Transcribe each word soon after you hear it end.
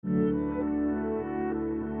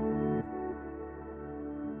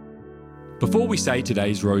Before we say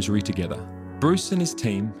today's rosary together, Bruce and his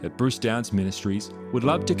team at Bruce Downs Ministries would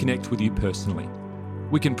love to connect with you personally.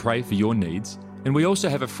 We can pray for your needs, and we also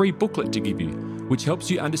have a free booklet to give you, which helps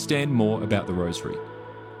you understand more about the rosary.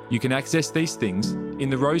 You can access these things in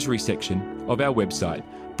the rosary section of our website,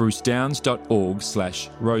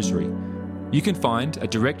 brucedowns.org/rosary. You can find a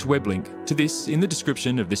direct web link to this in the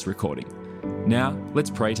description of this recording. Now, let's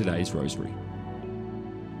pray today's rosary.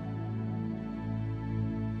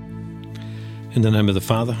 In the name of the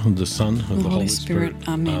Father, and the Son, and the Holy Spirit.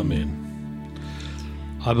 Amen. Amen.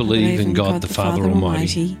 I believe in God the Father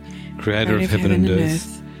Almighty, creator of heaven and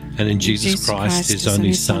earth, and in Jesus Christ, his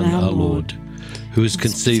only Son, our Lord, who was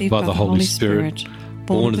conceived by the Holy Spirit,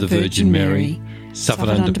 born of the Virgin Mary, suffered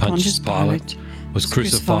under Pontius Pilate, was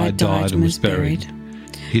crucified, died, and was buried.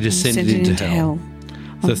 He descended into hell.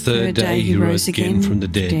 The third day he rose again from the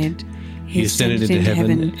dead. He ascended into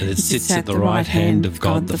heaven and sits at the right hand of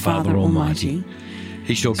God the Father Almighty.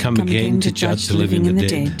 He shall come again to judge the living and the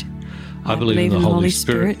dead. I believe in the Holy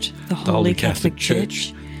Spirit, the Holy Catholic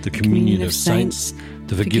Church, the communion of saints,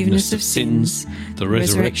 the forgiveness of sins, the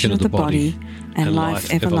resurrection of the body, and life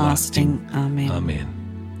everlasting. Amen. Amen.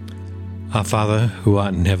 Our Father, who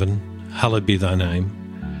art in heaven, hallowed be thy name.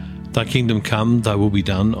 Thy kingdom come, thy will be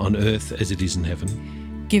done on earth as it is in heaven.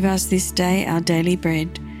 Give us this day our daily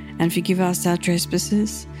bread, and forgive us our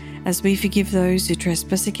trespasses, as we forgive those who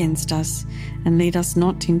trespass against us. And lead us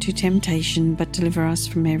not into temptation, but deliver us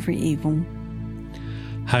from every evil.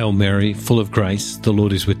 Hail Mary, full of grace, the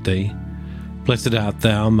Lord is with thee. Blessed art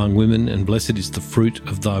thou among women, and blessed is the fruit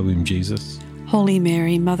of thy womb, Jesus. Holy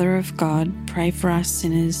Mary, Mother of God, pray for us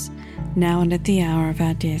sinners, now and at the hour of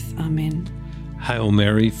our death. Amen. Hail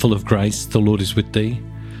Mary, full of grace, the Lord is with thee.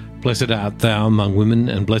 Blessed art thou among women,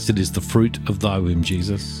 and blessed is the fruit of thy womb,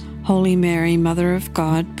 Jesus. Holy Mary, Mother of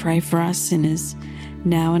God, pray for us sinners,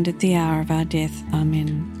 now and at the hour of our death.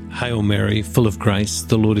 Amen. Hail Mary, full of grace,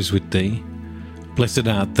 the Lord is with thee. Blessed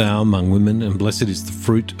art thou among women, and blessed is the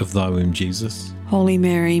fruit of thy womb, Jesus. Holy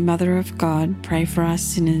Mary, Mother of God, pray for us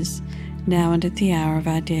sinners, now and at the hour of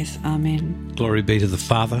our death. Amen. Glory be to the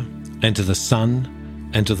Father, and to the Son,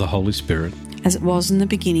 and to the Holy Spirit. As it was in the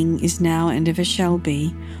beginning, is now, and ever shall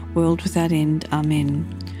be, world without end. Amen.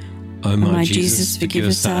 O my Jesus, forgive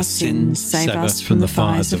us our sins, save us from the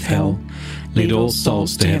fires of hell. Lead all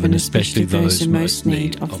souls to heaven, especially those in most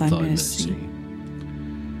need of thy mercy.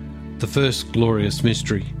 The first glorious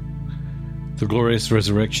mystery, the glorious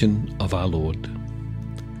resurrection of our Lord.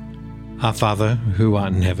 Our Father, who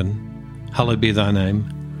art in heaven, hallowed be thy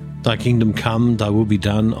name. Thy kingdom come, thy will be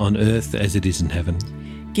done on earth as it is in heaven.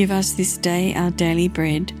 Give us this day our daily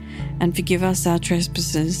bread, and forgive us our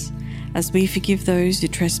trespasses, as we forgive those who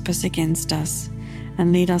trespass against us.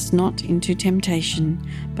 And lead us not into temptation,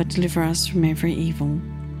 but deliver us from every evil.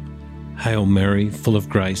 Hail Mary, full of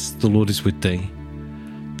grace, the Lord is with thee.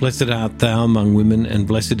 Blessed art thou among women, and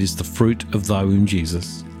blessed is the fruit of thy womb,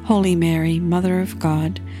 Jesus. Holy Mary, Mother of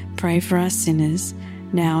God, pray for us sinners,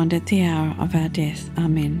 now and at the hour of our death.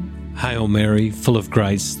 Amen. Hail Mary, full of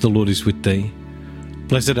grace, the Lord is with thee.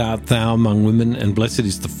 Blessed art thou among women, and blessed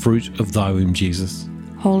is the fruit of thy womb, Jesus.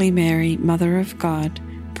 Holy Mary, Mother of God,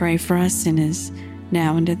 pray for us sinners,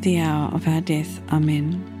 now and at the hour of our death.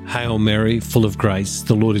 Amen. Hail Mary, full of grace,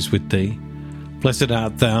 the Lord is with thee. Blessed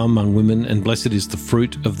art thou among women, and blessed is the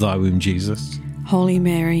fruit of thy womb, Jesus. Holy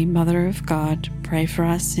Mary, Mother of God, pray for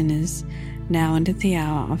us sinners, now and at the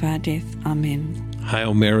hour of our death. Amen.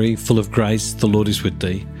 Hail Mary, full of grace, the Lord is with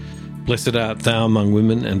thee. Blessed art thou among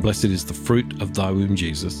women, and blessed is the fruit of thy womb,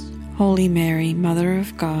 Jesus. Holy Mary, Mother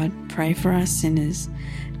of God, pray for us sinners,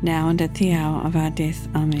 now and at the hour of our death.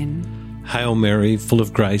 Amen. Hail Mary, full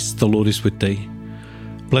of grace, the Lord is with thee.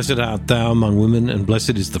 Blessed art thou among women, and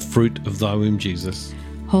blessed is the fruit of thy womb, Jesus.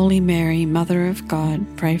 Holy Mary, Mother of God,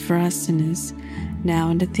 pray for us sinners, now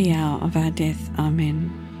and at the hour of our death. Amen.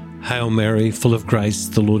 Hail Mary, full of grace,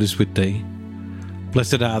 the Lord is with thee.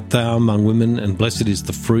 Blessed art thou among women, and blessed is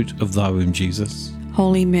the fruit of thy womb, Jesus.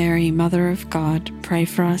 Holy Mary, Mother of God, pray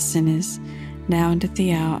for us sinners, now and at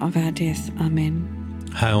the hour of our death. Amen.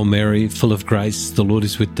 Hail Mary, full of grace, the Lord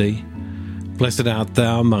is with thee. Blessed art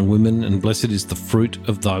thou among women, and blessed is the fruit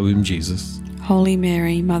of thy womb, Jesus. Holy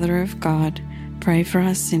Mary, Mother of God, pray for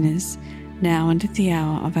us sinners, now and at the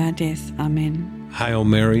hour of our death. Amen. Hail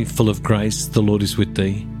Mary, full of grace, the Lord is with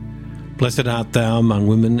thee. Blessed art thou among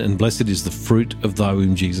women, and blessed is the fruit of thy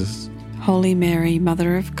womb, Jesus. Holy Mary,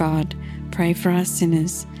 Mother of God, pray for us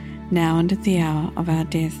sinners, now and at the hour of our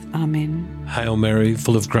death. Amen. Hail Mary,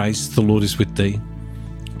 full of grace, the Lord is with thee.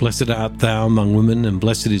 Blessed art thou among women, and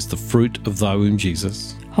blessed is the fruit of thy womb,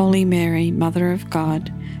 Jesus. Holy Mary, Mother of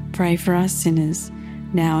God, pray for us sinners,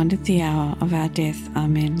 now and at the hour of our death.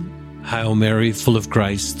 Amen. Hail Mary, full of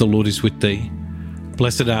grace, the Lord is with thee.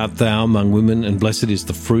 Blessed art thou among women, and blessed is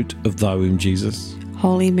the fruit of thy womb, Jesus.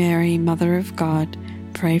 Holy Mary, Mother of God,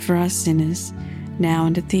 pray for us sinners, now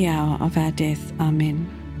and at the hour of our death. Amen.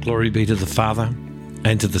 Glory be to the Father,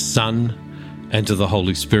 and to the Son, and to the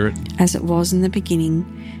Holy Spirit. As it was in the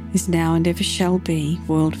beginning, is now, and ever shall be,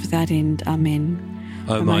 world without end. Amen.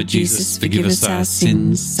 O my Jesus, forgive us our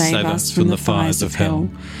sins, save us from the fires of hell.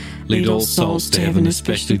 Lead all souls to heaven,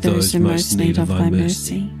 especially those in most need of thy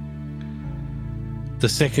mercy. The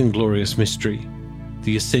second glorious mystery,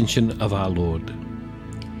 the Ascension of our Lord.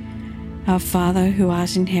 Our Father, who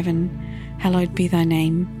art in heaven, hallowed be thy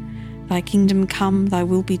name. Thy kingdom come, thy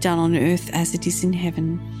will be done on earth as it is in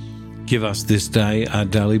heaven. Give us this day our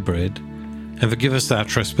daily bread, and forgive us our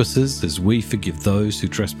trespasses as we forgive those who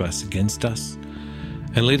trespass against us.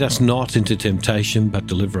 And lead us not into temptation, but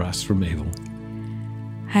deliver us from evil.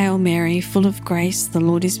 Hail Mary, full of grace, the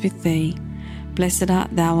Lord is with thee. Blessed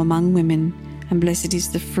art thou among women, and blessed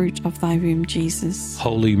is the fruit of thy womb, Jesus.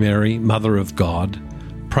 Holy Mary, Mother of God,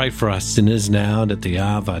 pray for us sinners now and at the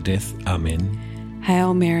hour of our death. Amen.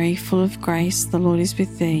 Hail Mary, full of grace, the Lord is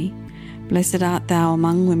with thee. Blessed art thou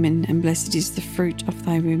among women, and blessed is the fruit of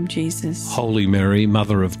thy womb, Jesus. Holy Mary,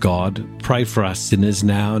 Mother of God, pray for us sinners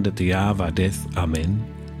now and at the hour of our death. Amen.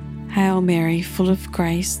 Hail Mary, full of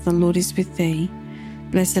grace, the Lord is with thee.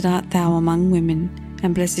 Blessed art thou among women,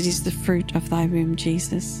 and blessed is the fruit of thy womb,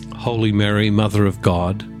 Jesus. Holy Mary, Mother of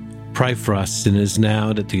God, pray for us sinners now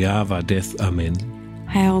and at the hour of our death. Amen.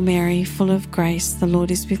 Hail Mary, full of grace, the Lord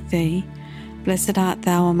is with thee. Blessed art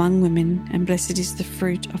thou among women, and blessed is the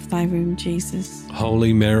fruit of thy womb, Jesus.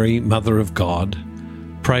 Holy Mary, Mother of God,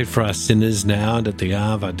 pray for us sinners now and at the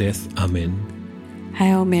hour of our death. Amen.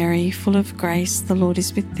 Hail Mary, full of grace, the Lord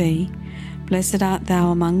is with thee. Blessed art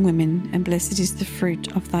thou among women, and blessed is the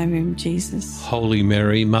fruit of thy womb, Jesus. Holy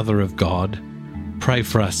Mary, Mother of God, pray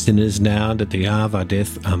for us sinners now and at the hour of our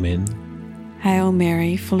death. Amen. Hail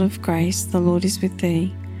Mary, full of grace, the Lord is with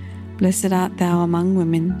thee. Blessed art thou among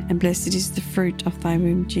women, and blessed is the fruit of thy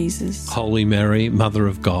womb, Jesus. Holy Mary, Mother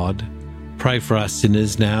of God, pray for us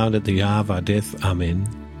sinners now and at the hour of our death. Amen.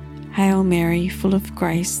 Hail Mary, full of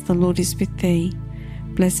grace, the Lord is with thee.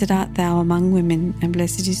 Blessed art thou among women, and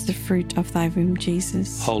blessed is the fruit of thy womb,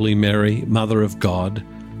 Jesus. Holy Mary, Mother of God,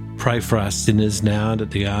 pray for us sinners now and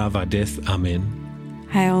at the hour of our death. Amen.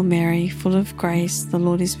 Hail Mary, full of grace, the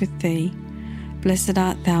Lord is with thee. Blessed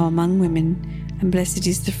art thou among women, and blessed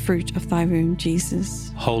is the fruit of thy womb,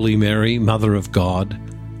 Jesus. Holy Mary, Mother of God,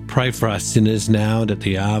 pray for us sinners now and at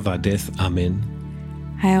the hour of our death. Amen.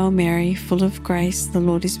 Hail Mary, full of grace, the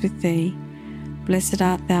Lord is with thee. Blessed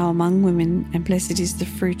art thou among women, and blessed is the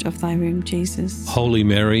fruit of thy womb, Jesus. Holy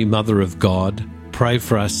Mary, Mother of God, pray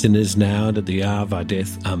for us sinners now and at the hour of our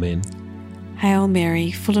death. Amen. Hail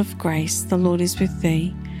Mary, full of grace, the Lord is with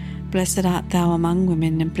thee. Blessed art thou among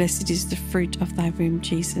women, and blessed is the fruit of thy womb,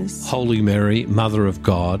 Jesus. Holy Mary, Mother of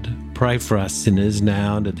God, pray for us sinners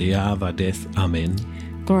now and at the hour of our death. Amen.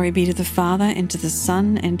 Glory be to the Father, and to the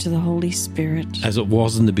Son, and to the Holy Spirit. As it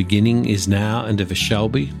was in the beginning, is now, and ever shall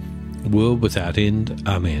be, world without end.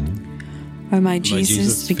 Amen. O my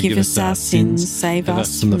Jesus, forgive us our sins, save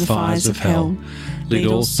us from the fires of hell. Lead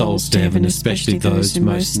all souls to heaven, especially those in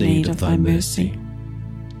most need of thy mercy.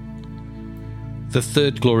 The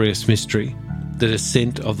third glorious mystery, the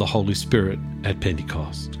descent of the Holy Spirit at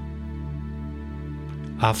Pentecost.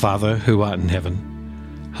 Our Father, who art in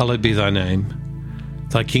heaven, hallowed be thy name.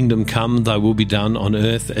 Thy kingdom come, thy will be done on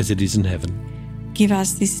earth as it is in heaven. Give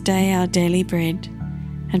us this day our daily bread,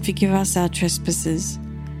 and forgive us our trespasses,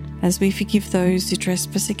 as we forgive those who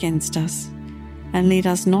trespass against us. And lead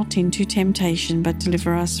us not into temptation, but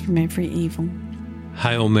deliver us from every evil.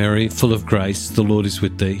 Hail Mary, full of grace, the Lord is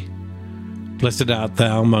with thee. Blessed art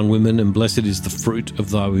thou among women, and blessed is the fruit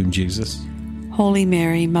of thy womb, Jesus. Holy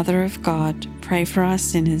Mary, Mother of God, pray for us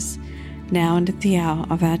sinners, now and at the hour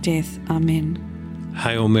of our death. Amen.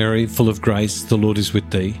 Hail Mary, full of grace, the Lord is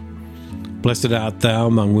with thee. Blessed art thou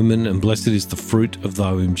among women, and blessed is the fruit of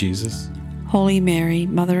thy womb, Jesus. Holy Mary,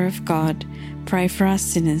 Mother of God, pray for us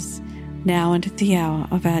sinners, now and at the hour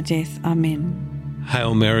of our death. Amen.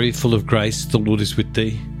 Hail Mary, full of grace, the Lord is with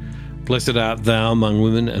thee. Blessed art thou among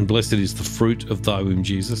women, and blessed is the fruit of thy womb,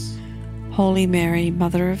 Jesus. Holy Mary,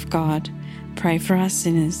 Mother of God, pray for us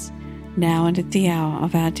sinners, now and at the hour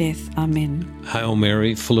of our death. Amen. Hail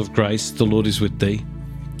Mary, full of grace, the Lord is with thee.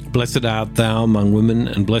 Blessed art thou among women,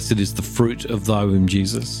 and blessed is the fruit of thy womb,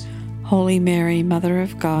 Jesus. Holy Mary, Mother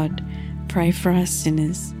of God, pray for us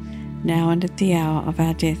sinners, now and at the hour of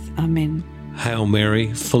our death. Amen. Hail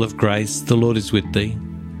Mary, full of grace, the Lord is with thee.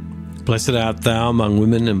 Blessed art thou among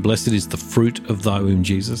women, and blessed is the fruit of thy womb,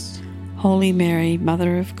 Jesus. Holy Mary,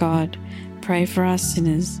 Mother of God, pray for us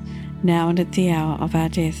sinners, now and at the hour of our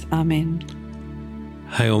death. Amen.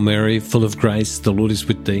 Hail Mary, full of grace, the Lord is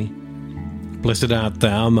with thee. Blessed art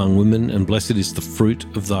thou among women, and blessed is the fruit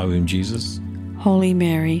of thy womb, Jesus. Holy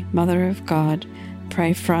Mary, Mother of God,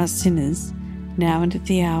 pray for us sinners, now and at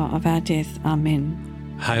the hour of our death.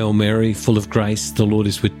 Amen. Hail Mary, full of grace, the Lord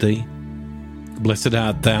is with thee. Blessed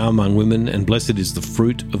art thou among women, and blessed is the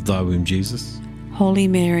fruit of thy womb, Jesus. Holy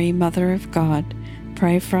Mary, Mother of God,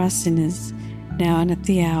 pray for us sinners, now and at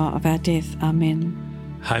the hour of our death. Amen.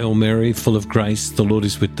 Hail Mary, full of grace, the Lord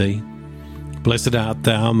is with thee. Blessed art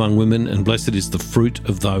thou among women, and blessed is the fruit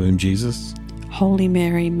of thy womb, Jesus. Holy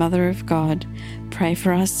Mary, Mother of God, pray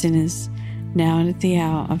for us sinners, now and at the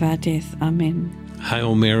hour of our death. Amen.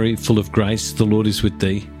 Hail Mary, full of grace, the Lord is with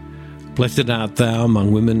thee. Blessed art thou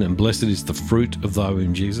among women, and blessed is the fruit of thy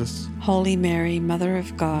womb, Jesus. Holy Mary, Mother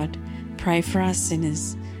of God, pray for us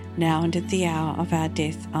sinners, now and at the hour of our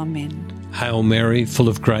death. Amen. Hail Mary, full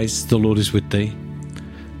of grace, the Lord is with thee.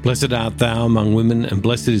 Blessed art thou among women, and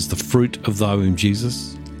blessed is the fruit of thy womb,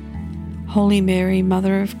 Jesus. Holy Mary,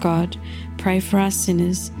 Mother of God, pray for us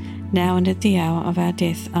sinners, now and at the hour of our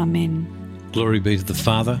death. Amen. Glory be to the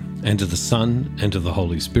Father, and to the Son, and to the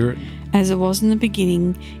Holy Spirit. As it was in the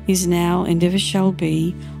beginning, is now, and ever shall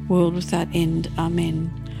be, world without end.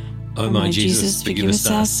 Amen. O my Jesus, forgive us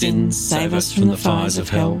our sins, save us from the fires of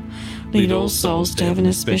hell. Lead all souls to heaven,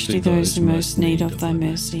 especially those in most need of thy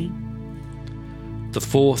mercy. The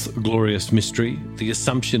fourth glorious mystery, the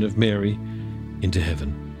Assumption of Mary into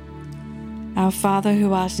heaven. Our Father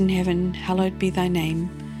who art in heaven, hallowed be thy name.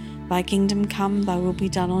 Thy kingdom come, thy will be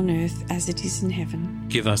done on earth as it is in heaven.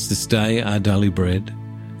 Give us this day our daily bread,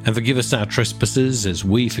 and forgive us our trespasses as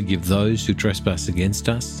we forgive those who trespass against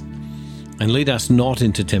us. And lead us not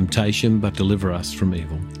into temptation, but deliver us from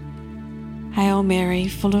evil. Hail Mary,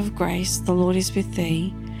 full of grace, the Lord is with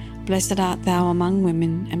thee. Blessed art thou among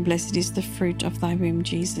women, and blessed is the fruit of thy womb,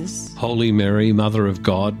 Jesus. Holy Mary, Mother of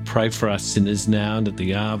God, pray for us sinners now and at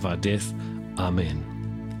the hour of our death. Amen.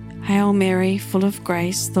 Hail Mary, full of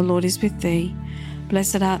grace, the Lord is with thee.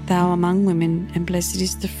 Blessed art thou among women, and blessed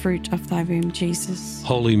is the fruit of thy womb, Jesus.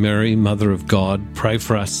 Holy Mary, Mother of God, pray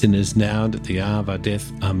for us sinners now and at the hour of our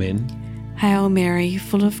death. Amen. Hail Mary,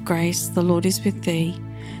 full of grace, the Lord is with thee.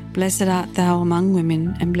 Blessed art thou among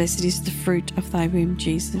women, and blessed is the fruit of thy womb,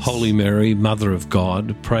 Jesus. Holy Mary, Mother of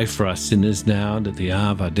God, pray for us sinners now and at the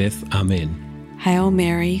hour of our death. Amen. Hail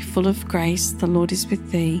Mary, full of grace, the Lord is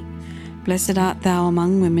with thee. Blessed art thou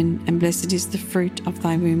among women, and blessed is the fruit of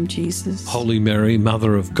thy womb, Jesus. Holy Mary,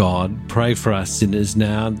 Mother of God, pray for us sinners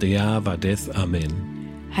now and at the hour of our death.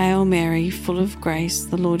 Amen. Hail Mary, full of grace,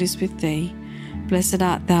 the Lord is with thee. Blessed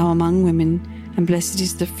art thou among women, and blessed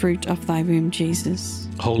is the fruit of thy womb, Jesus.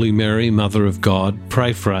 Holy Mary, Mother of God,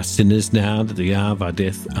 pray for us sinners now and at the hour of our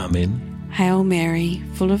death. Amen. Hail Mary,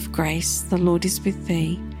 full of grace, the Lord is with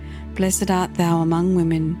thee. Blessed art thou among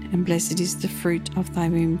women, and blessed is the fruit of thy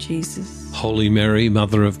womb, Jesus. Holy Mary,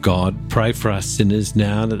 Mother of God, pray for us sinners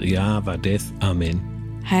now and at the hour of our death.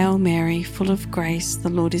 Amen. Hail Mary, full of grace, the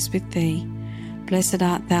Lord is with thee. Blessed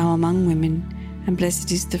art thou among women, and blessed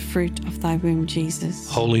is the fruit of thy womb, Jesus.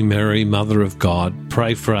 Holy Mary, Mother of God,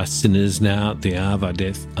 pray for us sinners now at the hour of our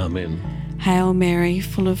death. Amen. Hail Mary,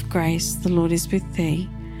 full of grace, the Lord is with thee.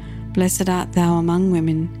 Blessed art thou among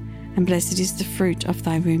women, and blessed is the fruit of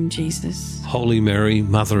thy womb, Jesus. Holy Mary,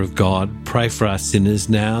 Mother of God, pray for us sinners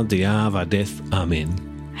now at the hour of our death.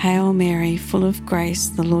 Amen. Hail Mary, full of grace,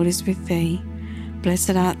 the Lord is with thee.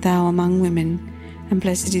 Blessed art thou among women, and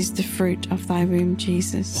blessed is the fruit of thy womb,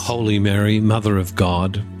 Jesus. Holy Mary, Mother of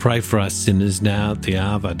God, pray for us sinners now at the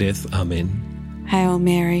hour of our death. Amen. Hail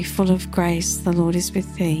Mary, full of grace, the Lord is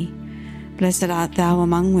with thee. Blessed art thou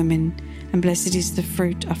among women, and blessed is the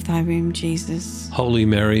fruit of thy womb, Jesus. Holy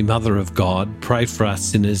Mary, Mother of God, pray for us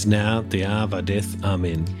sinners now at the hour of our death.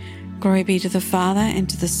 Amen. Glory be to the Father, and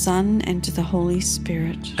to the Son, and to the Holy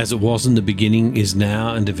Spirit. As it was in the beginning, is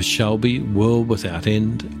now, and ever shall be, world without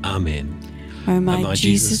end. Amen. O my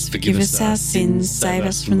Jesus, forgive us our sins, save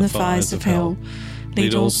us from the fires of hell.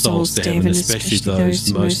 Lead all souls to heaven, especially those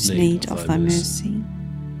in most need of thy mercy.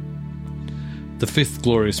 The fifth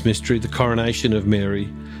glorious mystery, the coronation of Mary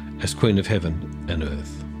as Queen of heaven and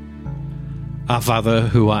earth. Our Father,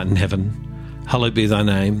 who art in heaven, hallowed be thy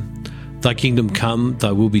name. Thy kingdom come,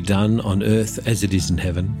 thy will be done on earth as it is in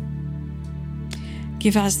heaven.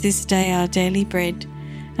 Give us this day our daily bread,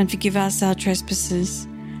 and forgive us our trespasses,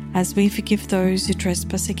 as we forgive those who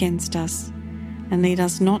trespass against us. And lead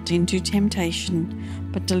us not into temptation,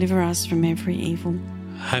 but deliver us from every evil.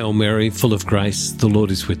 Hail Mary, full of grace, the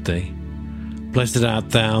Lord is with thee. Blessed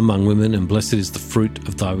art thou among women, and blessed is the fruit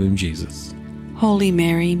of thy womb, Jesus. Holy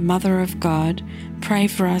Mary, Mother of God, pray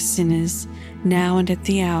for us sinners, now and at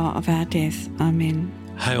the hour of our death. Amen.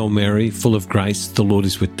 Hail Mary, full of grace, the Lord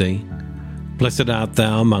is with thee. Blessed art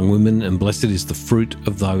thou among women, and blessed is the fruit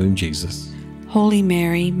of thy womb, Jesus. Holy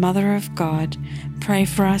Mary, Mother of God, pray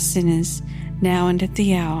for us sinners, now and at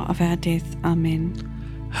the hour of our death.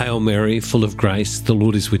 Amen. Hail Mary, full of grace, the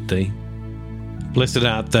Lord is with thee. Blessed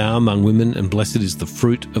art thou among women, and blessed is the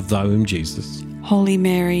fruit of thy womb, Jesus. Holy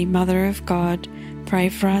Mary, Mother of God, pray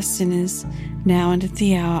for us sinners, now and at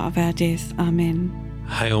the hour of our death. Amen.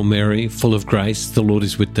 Hail Mary, full of grace, the Lord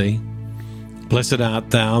is with thee. Blessed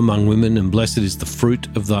art thou among women, and blessed is the fruit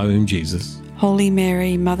of thy womb, Jesus. Holy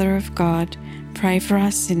Mary, Mother of God, pray for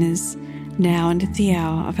us sinners, now and at the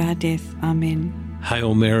hour of our death. Amen.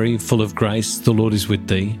 Hail Mary, full of grace, the Lord is with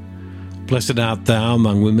thee. Blessed art thou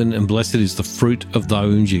among women, and blessed is the fruit of thy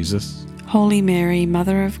womb, Jesus. Holy Mary,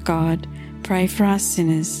 Mother of God, pray for us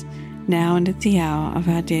sinners, now and at the hour of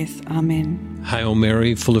our death. Amen. Hail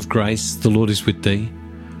Mary, full of grace, the Lord is with thee.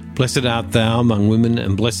 Blessed art thou among women,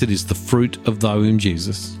 and blessed is the fruit of thy womb,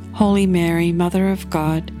 Jesus. Holy Mary, Mother of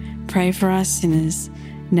God, pray for us sinners,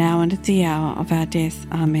 now and at the hour of our death.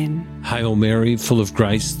 Amen. Hail Mary, full of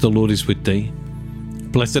grace, the Lord is with thee.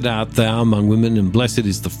 Blessed art thou among women, and blessed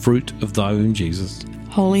is the fruit of thy womb, Jesus.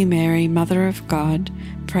 Holy Mary, Mother of God,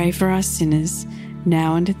 pray for us sinners,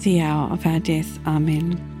 now and at the hour of our death.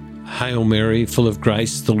 Amen. Hail Mary, full of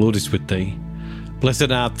grace, the Lord is with thee.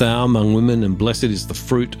 Blessed art thou among women, and blessed is the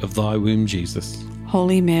fruit of thy womb, Jesus.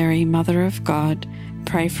 Holy Mary, Mother of God,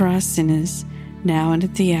 pray for us sinners, now and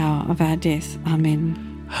at the hour of our death.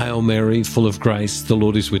 Amen. Hail Mary, full of grace, the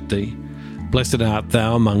Lord is with thee. Blessed art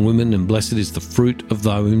thou among women, and blessed is the fruit of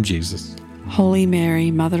thy womb, Jesus. Holy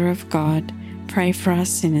Mary, Mother of God, pray for us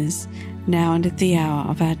sinners, now and at the hour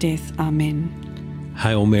of our death. Amen.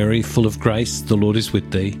 Hail Mary, full of grace, the Lord is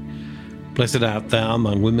with thee. Blessed art thou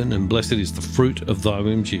among women, and blessed is the fruit of thy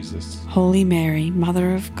womb, Jesus. Holy Mary,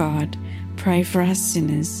 Mother of God, pray for us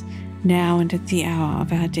sinners, now and at the hour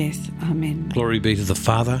of our death. Amen. Glory be to the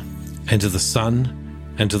Father, and to the Son,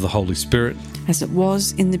 and to the Holy Spirit. As it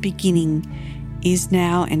was in the beginning, is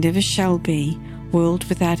now, and ever shall be, world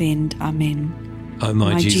without end. Amen. O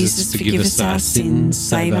my Jesus, forgive us our sins,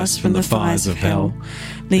 save us from the fires of hell.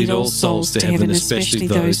 Lead all souls to heaven, especially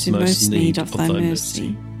those who most need of thy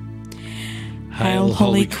mercy. Hail,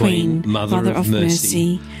 Holy Queen, Mother of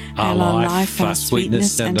Mercy, our life, our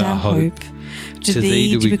sweetness, and our hope. To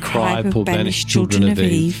thee do we cry, poor banished children of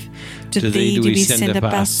Eve. To thee do we send up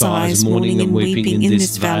our sighs, mourning and weeping in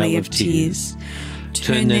this valley of tears.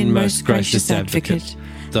 Turn then, most gracious Advocate,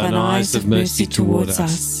 thine eyes of mercy towards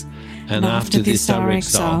us, and after this our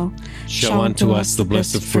exile, show unto us the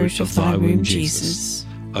blessed fruit of thy womb, Jesus.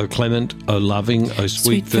 O clement, O loving, O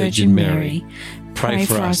sweet Virgin Mary, pray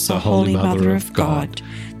for us, O Holy Mother of God,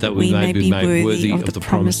 that we may be made worthy of the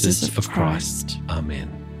promises of Christ. Amen.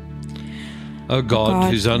 O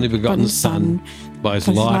God, whose only begotten Son, by his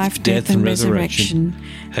life, death, and resurrection,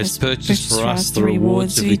 has purchased for us the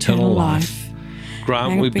rewards of eternal life,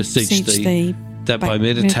 grant, we beseech thee, that by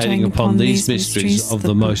meditating upon these mysteries of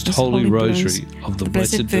the most holy rosary of the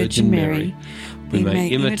Blessed Virgin Mary, we may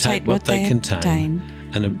imitate what they contain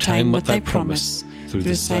and obtain what they promise, through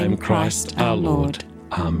the same Christ our Lord.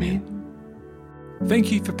 Amen.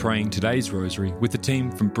 Thank you for praying today's rosary with the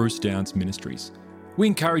team from Bruce Downs Ministries. We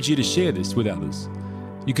encourage you to share this with others.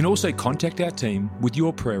 You can also contact our team with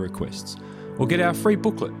your prayer requests, or get our free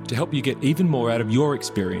booklet to help you get even more out of your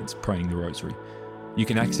experience praying the rosary. You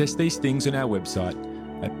can access these things on our website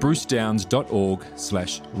at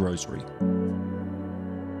brucedowns.org/rosary.